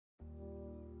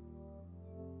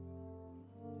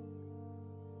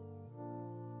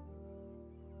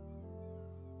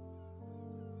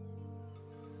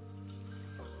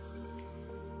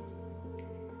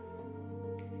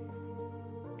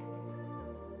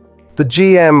The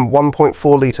GM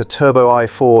 1.4-litre Turbo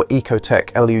i4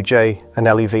 Ecotec LUJ and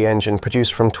LUV engine,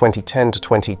 produced from 2010 to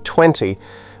 2020,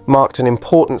 marked an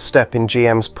important step in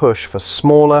GM's push for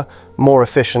smaller, more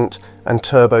efficient and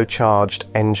turbocharged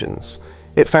engines.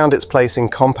 It found its place in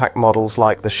compact models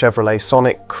like the Chevrolet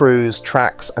Sonic, Cruze,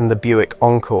 Trax and the Buick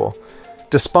Encore.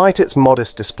 Despite its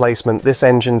modest displacement, this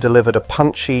engine delivered a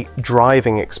punchy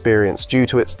driving experience due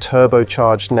to its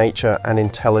turbocharged nature and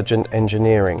intelligent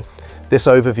engineering. This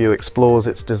overview explores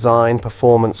its design,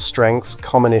 performance, strengths,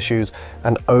 common issues,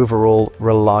 and overall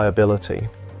reliability.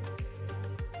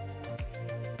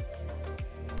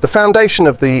 The foundation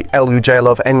of the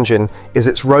LUJ engine is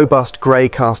its robust grey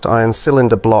cast iron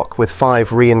cylinder block with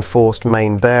 5 reinforced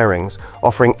main bearings,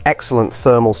 offering excellent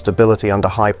thermal stability under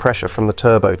high pressure from the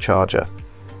turbocharger.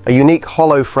 A unique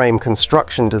hollow frame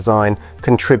construction design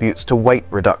contributes to weight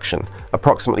reduction,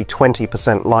 approximately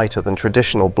 20% lighter than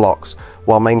traditional blocks,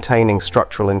 while maintaining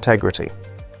structural integrity.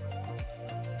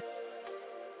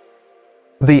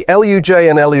 The LUJ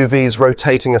and LUV's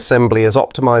rotating assembly is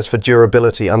optimized for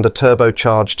durability under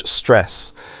turbocharged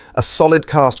stress. A solid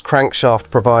cast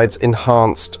crankshaft provides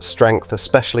enhanced strength,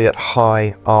 especially at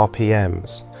high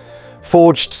RPMs.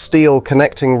 Forged steel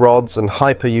connecting rods and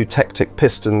hyper-eutectic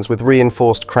pistons with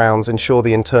reinforced crowns ensure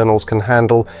the internals can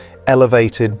handle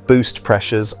elevated boost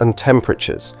pressures and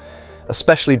temperatures. A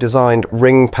specially designed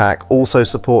ring pack also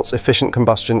supports efficient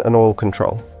combustion and oil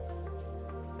control.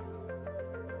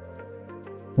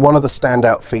 One of the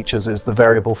standout features is the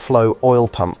variable flow oil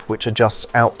pump, which adjusts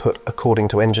output according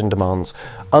to engine demands.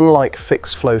 Unlike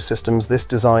fixed flow systems, this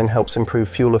design helps improve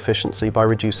fuel efficiency by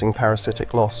reducing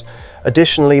parasitic loss.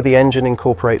 Additionally, the engine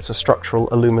incorporates a structural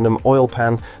aluminum oil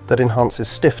pan that enhances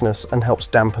stiffness and helps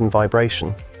dampen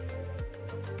vibration.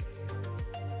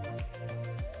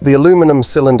 The aluminum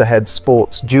cylinder head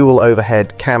sports dual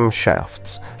overhead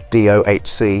camshafts,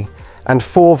 DOHC, and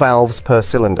 4 valves per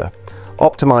cylinder.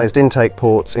 Optimized intake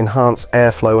ports enhance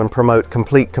airflow and promote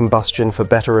complete combustion for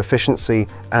better efficiency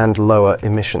and lower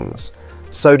emissions.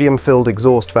 Sodium-filled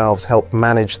exhaust valves help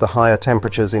manage the higher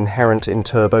temperatures inherent in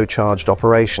turbocharged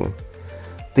operation.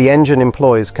 The engine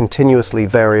employs continuously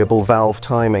variable valve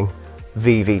timing,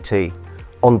 VVT,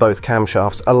 on both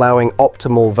camshafts, allowing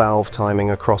optimal valve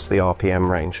timing across the RPM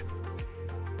range.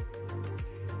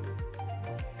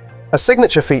 A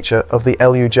signature feature of the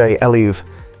LUJ LUV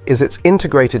is its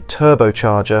integrated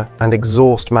turbocharger and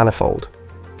exhaust manifold.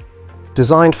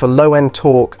 Designed for low-end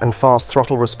torque and fast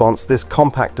throttle response, this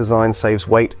compact design saves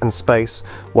weight and space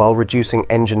while reducing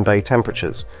engine bay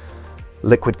temperatures.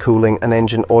 Liquid cooling and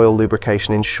engine oil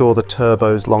lubrication ensure the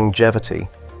turbo's longevity.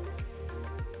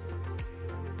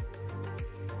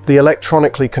 The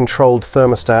electronically controlled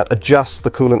thermostat adjusts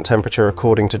the coolant temperature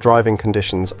according to driving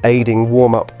conditions, aiding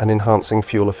warm-up and enhancing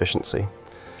fuel efficiency.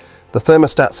 The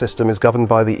thermostat system is governed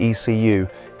by the ECU,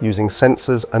 using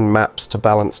sensors and maps to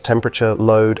balance temperature,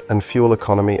 load, and fuel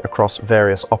economy across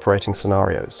various operating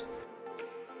scenarios.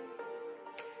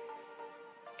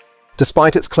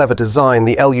 Despite its clever design,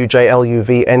 the LUJ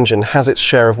LUV engine has its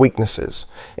share of weaknesses.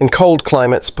 In cold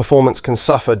climates, performance can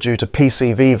suffer due to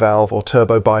PCV valve or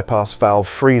turbo bypass valve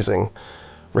freezing.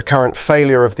 Recurrent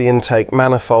failure of the intake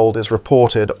manifold is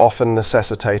reported, often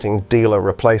necessitating dealer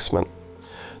replacement.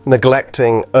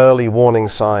 Neglecting early warning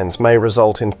signs may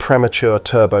result in premature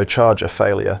turbocharger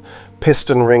failure.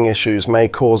 Piston ring issues may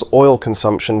cause oil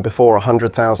consumption before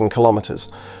 100,000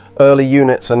 kilometers. Early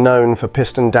units are known for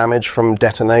piston damage from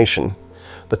detonation.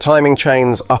 The timing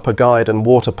chain's upper guide and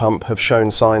water pump have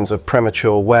shown signs of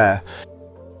premature wear.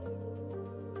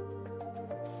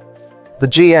 The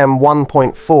GM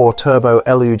 1.4 Turbo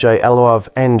LUJ LUV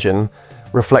engine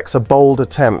reflects a bold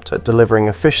attempt at delivering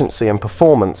efficiency and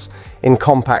performance in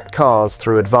compact cars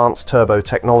through advanced turbo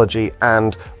technology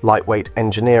and lightweight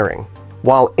engineering.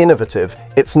 While innovative,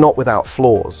 it's not without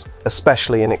flaws,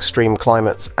 especially in extreme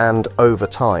climates and over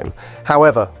time.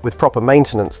 However, with proper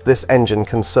maintenance, this engine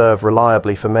can serve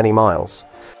reliably for many miles.